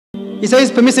He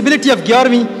says permissibility of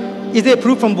 11वीं is a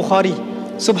proof from Bukhari.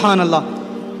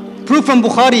 Subhanallah. Proof from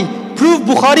Bukhari. Proof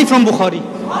Bukhari from Bukhari.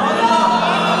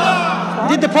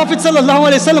 Did the Prophet sallallahu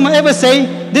alaihi wasallam ever say?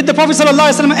 Did the Prophet sallallahu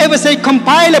alaihi wasallam ever say,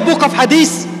 compile a book of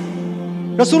hadith?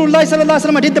 Rasulullah sallallahu alaihi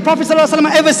wasallam. Did the Prophet sallallahu alaihi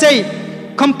wasallam ever say,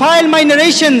 compile my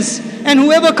narrations, and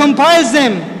whoever compiles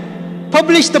them,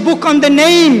 publish the book on the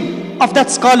name of that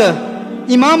scholar?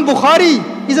 Imam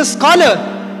Bukhari is a scholar.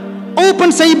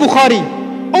 Open Sahih Bukhari.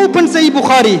 Open Sahih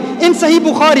Bukhari. In Sahih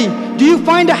Bukhari, do you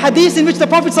find a hadith in which the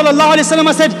Prophet sallallahu alaihi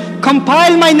wasallam said,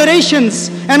 compile my narrations,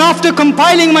 and after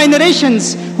compiling my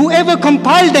narrations, whoever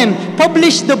compiled them,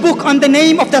 publish the book on the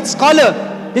name of that scholar?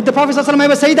 Did the Prophet sallallahu alaihi wasallam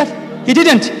ever say that? He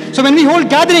didn't. So when we hold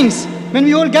gatherings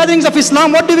of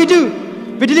Islam, what do?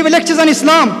 We deliver lectures on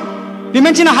Islam. We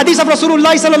mention a hadith of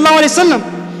Rasulullah sallallahu alaihi wasallam,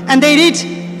 and they read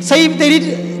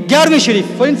 11वीं Sharif.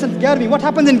 For instance, 11वीं. What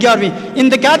happens in 11वीं? In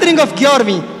the gathering of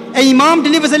 11वीं, a imam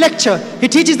delivers a lecture. He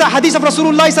teaches the hadith of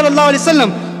Rasulullah sallallahu alaihi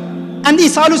wasallam and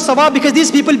Isalu Sawab, because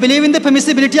these people believe in the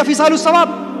permissibility of Isalu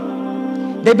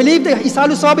Sawab. They believe that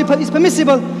Isalu Sawab is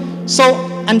permissible. So,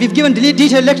 and we've given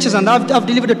detailed lectures on that. I've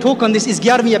delivered a talk on this. Is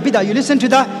 11वीं a bid'ah? You listen to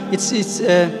that.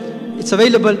 It's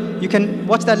available. You can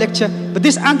watch that lecture. But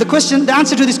the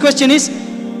answer to this question is,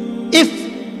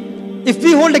 if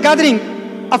we hold a gathering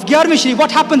of 11वीं Sharif,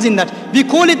 what happens in that? We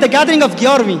call it the gathering of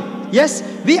 11वीं. Yes,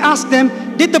 we ask them,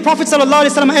 did the Prophet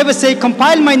ﷺ ever say,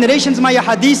 compile my narrations, my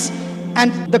hadith,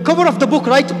 and the cover of the book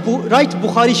write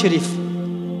Bukhari Sharif?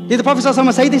 Did the Prophet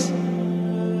ﷺ say this?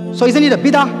 So isn't it a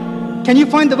bid'ah? Can you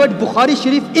find the word Bukhari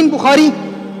Sharif in Bukhari?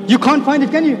 You can't find it,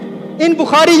 can you? In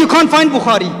Bukhari, you can't find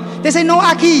Bukhari. They say, no,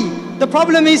 Aki, the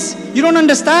problem is you don't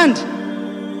understand.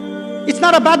 It's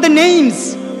not about the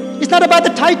names. It's not about the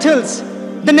titles.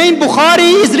 The name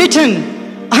Bukhari is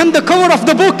written on the cover of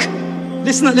the book.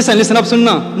 Listen up,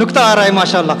 sunna. Nukta aa raha hai,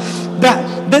 mashallah.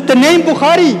 The name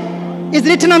Bukhari is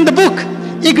written on the book.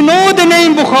 Ignore the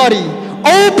name Bukhari.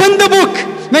 Open the book.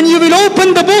 When you will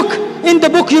open the book, in the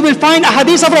book you will find a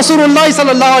hadith of Rasulullah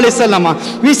sallallahu alaihi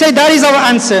wasallam. We say that is our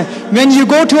answer. When you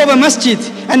go to our masjid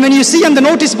and when you see on the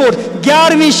notice board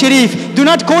 11वीं Sharif, do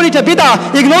not call it a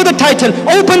bid'ah. Ignore the title.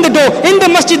 Open the door. In the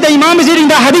masjid, the imam is reading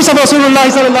the hadith of Rasulullah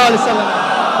sallallahu alaihi wasallam.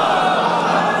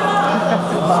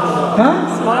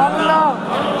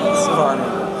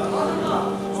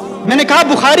 मैंने कहा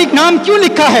बुखारी नाम क्यों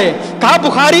लिखा है? कहा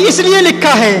बुखारी इसलिए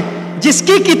लिखा है,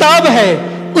 जिसकी किताब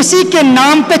है उसी के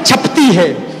नाम पे छपती है.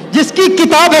 जिसकी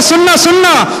किताब है,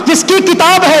 सुन्ना जिसकी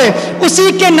किताब है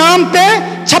उसी के नाम पे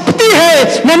छपती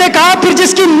है. मैंने कहा फिर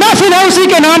जिसकी महफिल है उसी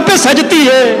के नाम पे सजती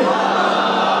है.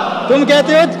 तुम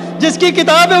कहते हो जिसकी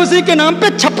किताब है उसी के नाम पे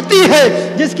छपती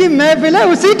है, जिसकी महफिल है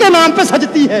उसी के नाम पे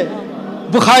सजती है.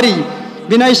 बुखारी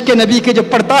बिना इश्क नबी के जो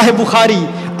पढ़ता है बुखारी,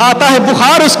 आता है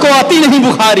बुखार उसको आती नहीं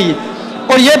बुखारी.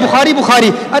 और ये बुखारी.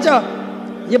 अच्छा,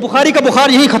 ये बुखारी का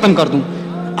बुखार यही खत्म कर दूं.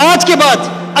 आज के बाद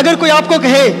अगर कोई आपको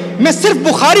कहे मैं सिर्फ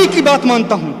बुखारी की बात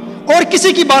मानता हूं और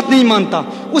किसी की बात नहीं मानता,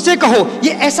 उसे कहो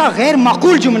ये ऐसा गैर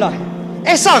माकूल जुमला है,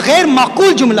 ऐसा गैर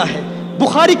माकूल जुमला है.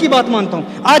 बुखारी की बात मानता हूं.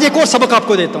 आज एक और सबक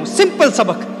आपको देता हूं, सिंपल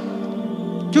सबक,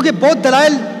 क्योंकि बहुत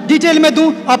दलाइल डिटेल में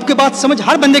दूं आपके बात समझ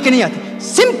हर बंदे के नहीं आती.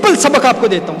 सिंपल सबक आपको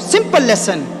देता हूं, सिंपल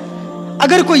लेसन.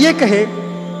 अगर कोई ये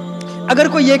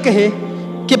कहे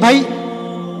कि भाई,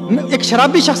 एक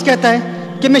शराबी शख्स कहता है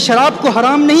कि मैं शराब को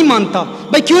हराम नहीं मानता.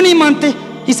 भाई क्यों नहीं मानते?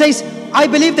 He says, I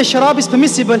believe the sharab is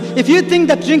permissible. If you think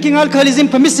that drinking alcohol is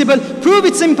impermissible, prove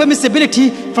its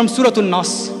impermissibility from Surah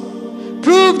An-Nas.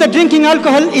 Prove that drinking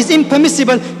alcohol is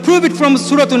impermissible. Prove it from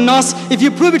Surah An-Nas. If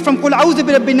you prove it from Qul A'udhu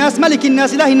bi Rabbin Nas, Malikin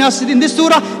Nas, Ilahin Nas in this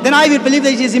surah, then I will believe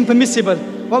that it is impermissible.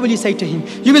 What will you say to him?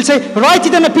 You will say, write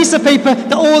it on a piece of paper.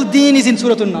 The whole deen is in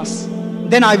Surah An-Nas.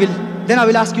 Then I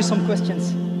will ask you some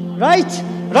questions.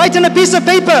 Write on a piece of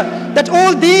paper that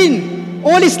all deen,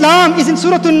 all Islam is in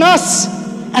Surah An-Nas.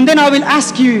 And then I will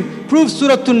ask you, prove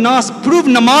Surah An-Nas, prove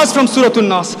namaz from Surah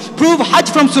An-Nas, prove hajj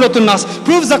from Surah An-Nas,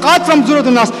 prove zakat from Surah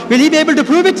An-Nas. Will he be able to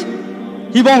prove it?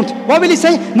 He won't. What will he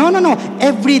say? No.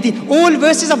 Everything, all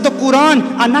verses of the Quran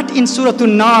are not in Surah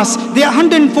An-Nas. There are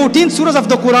 114 surahs of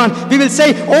the Quran. We will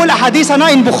say all hadiths are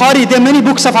not in Bukhari. There are many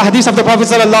books of hadiths of the Prophet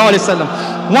sallallahu alaihi wasallam.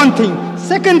 One thing.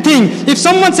 Second thing, if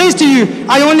someone says to you,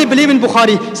 I only believe in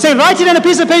Bukhari, say write it on a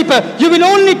piece of paper. You will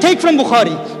only take from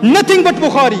Bukhari. Nothing but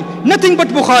Bukhari. Nothing but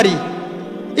Bukhari.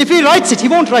 If he writes it, he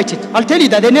won't write it. I'll tell you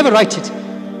that, they never write it.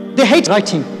 They hate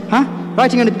writing.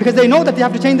 Writing on it because they know that they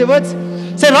have to change the words.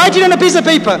 Say write it on a piece of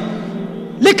paper.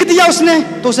 लिख दिया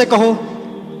उसने, तो उसे कहो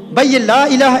भाई ये ला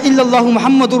इलाहा इल्लल्लाहु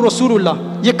मुहम्मदुर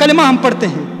रसूलुल्लाह, ये कलिमा हम पढ़ते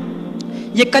हैं.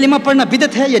 ये कलिमा पढ़ना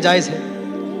बिदअत है या जायज़ है?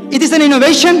 It is an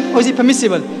innovation or is it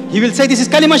permissible? He will say, this is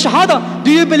kalima shahada.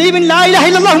 Do you believe in la ilaha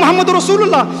illallah Muhammadur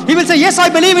Rasulullah? He will say, yes, I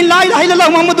believe in la ilaha illallah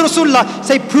Muhammadur Rasulullah.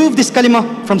 Say, prove this kalima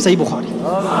from Sahih Bukhari.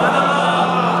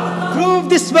 Prove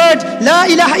this word, la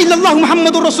ilaha illallah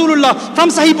Muhammadur Rasulullah, from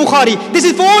Sahih Bukhari. This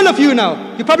is for all of you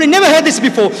now. You probably never heard this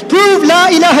before. Prove la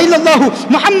ilaha illallah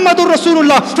Muhammadur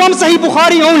Rasulullah from Sahih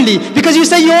Bukhari only. Because you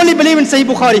say you only believe in Sahih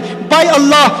Bukhari. By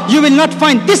Allah, you will not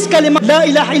find this kalima, la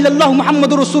ilaha illallah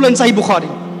Muhammadur Rasulullah, in Sahih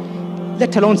Bukhari.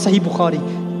 Let alone Sahih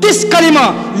Bukhari. This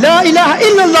kalima, la ilaha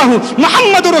illallah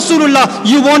Muhammadur Rasulullah,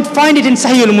 you won't find it in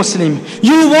Sahih al-Muslim.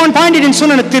 You won't find it in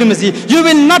Sunan al-Tirmidhi. You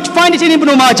will not find it in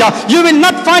Ibn Majah. You will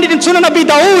not find it in Sunan Abi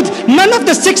Dawood. None of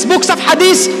the 6 books of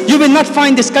hadith, you will not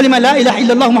find this kalima, la ilaha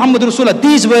illallah Muhammadur Rasulullah,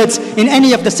 these words in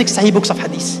any of the 6 Sahih books of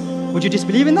hadith. Would you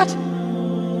disbelieve in that?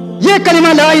 ये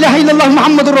कलिमा ला इलाहा इल्लल्लाह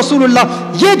मुहम्मदुर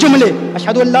रसूलुल्लाह, ये जुमले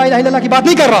अशहदु अन ला इलाहा इल्लल्लाह की बात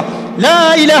नहीं कर रहा,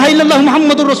 ला इलाहा इल्लल्लाह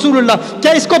मुहम्मदुर रसूलुल्लाह,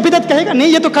 क्या इसको बिदअत कहेगा? नहीं,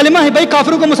 ये तो कलिमा है भाई,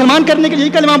 काफिरों को मुसलमान करने के लिए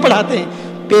यही कलिमा पढ़ाते हैं।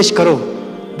 पेश करो,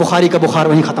 बुखारी का बुखार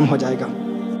वहीं खत्म हो जाएगा।